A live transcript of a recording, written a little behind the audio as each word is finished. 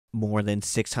More than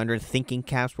 600 thinking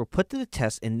caps were put to the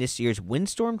test in this year's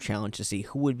Windstorm Challenge to see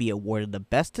who would be awarded the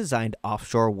best designed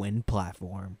offshore wind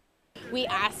platform. We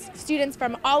asked students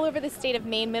from all over the state of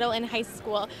Maine, middle and high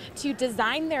school, to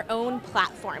design their own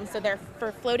platforms. So they're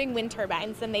for floating wind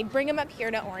turbines, and they bring them up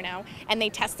here to Orono, and they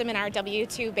test them in our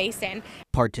W2 basin.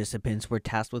 Participants were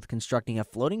tasked with constructing a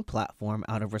floating platform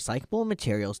out of recyclable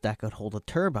materials that could hold a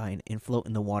turbine and float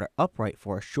in the water upright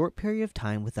for a short period of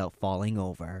time without falling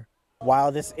over.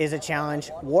 While this is a challenge,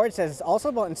 Ward says it's also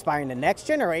about inspiring the next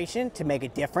generation to make a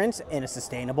difference in a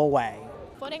sustainable way.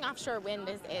 Floating offshore wind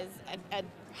is a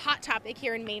hot topic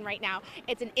here in Maine right now.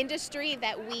 It's an industry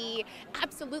that we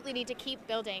absolutely need to keep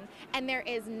building, and there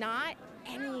is not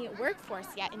any workforce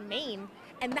yet in Maine.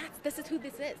 And this is who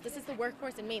this is. This is the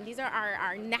workforce in Maine. These are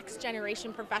our next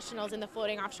generation professionals in the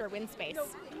floating offshore wind space.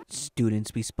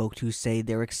 Students we spoke to say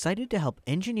they're excited to help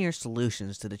engineer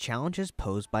solutions to the challenges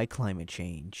posed by climate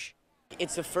change.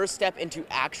 It's the first step into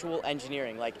actual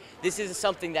engineering. This is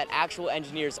something that actual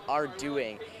engineers are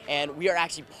doing, and we are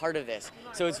actually part of this.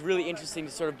 So it's really interesting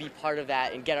to sort of be part of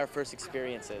that and get our first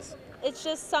experiences. It's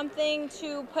just something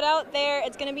to put out there.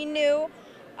 It's going to be new,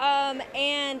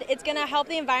 and it's going to help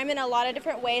the environment in a lot of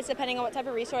different ways depending on what type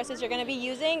of resources you're going to be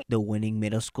using. The winning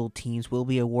middle school teams will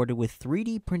be awarded with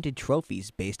 3D printed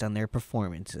trophies based on their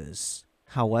performances.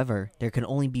 However, there can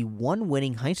only be one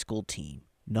winning high school team.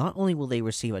 Not only will they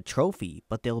receive a trophy,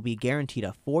 but they will be guaranteed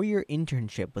a 4-year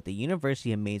internship with the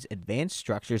University of Maine's Advanced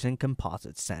Structures and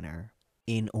Composites Center.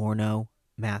 In Orono,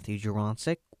 Matthew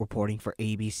Juroncic, reporting for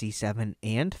ABC7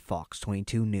 and Fox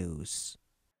 22 News.